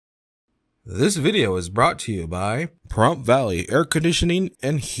This video is brought to you by Pahrump Valley Air Conditioning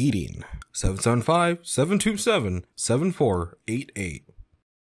and Heating, 775-727-7488.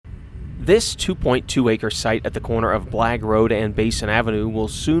 This 2.2-acre site at the corner of Blagg Road and Basin Avenue will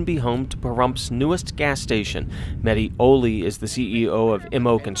soon be home to Pahrump's newest gas station. Mehdi Oli is the CEO of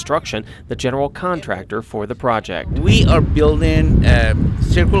MO Construction, the general contractor for the project. We are building a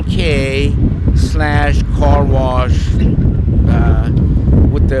Circle K / car wash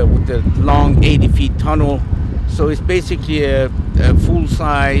with the long 80 feet tunnel. So it's basically a full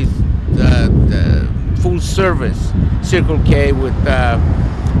size, full service Circle K with the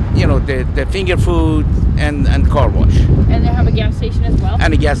finger food and car wash. And they have a gas station as well?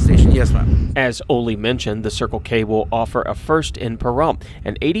 And a gas station, yes ma'am. As Oli mentioned, the Circle K will offer a first in Pahrump,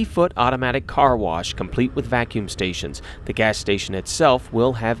 an 80-foot automatic car wash complete with vacuum stations. The gas station itself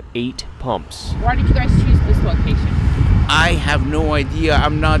will have 8 pumps. Why did you guys choose this location? I have no idea.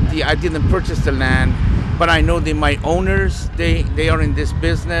 I didn't purchase the land, but I know my owners, they are in this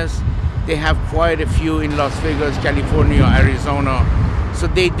business. They have quite a few in Las Vegas, California, Arizona. So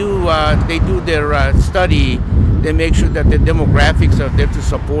they do their study. They make sure that the demographics are there to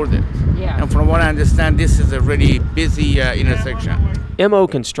support it. Yeah. And from what I understand, this is a really busy intersection. MO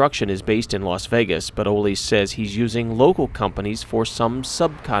Construction is based in Las Vegas, but Oli says he's using local companies for some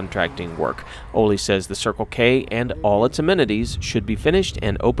subcontracting work. Oli says the Circle K and all its amenities should be finished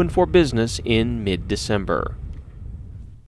and open for business in mid-December.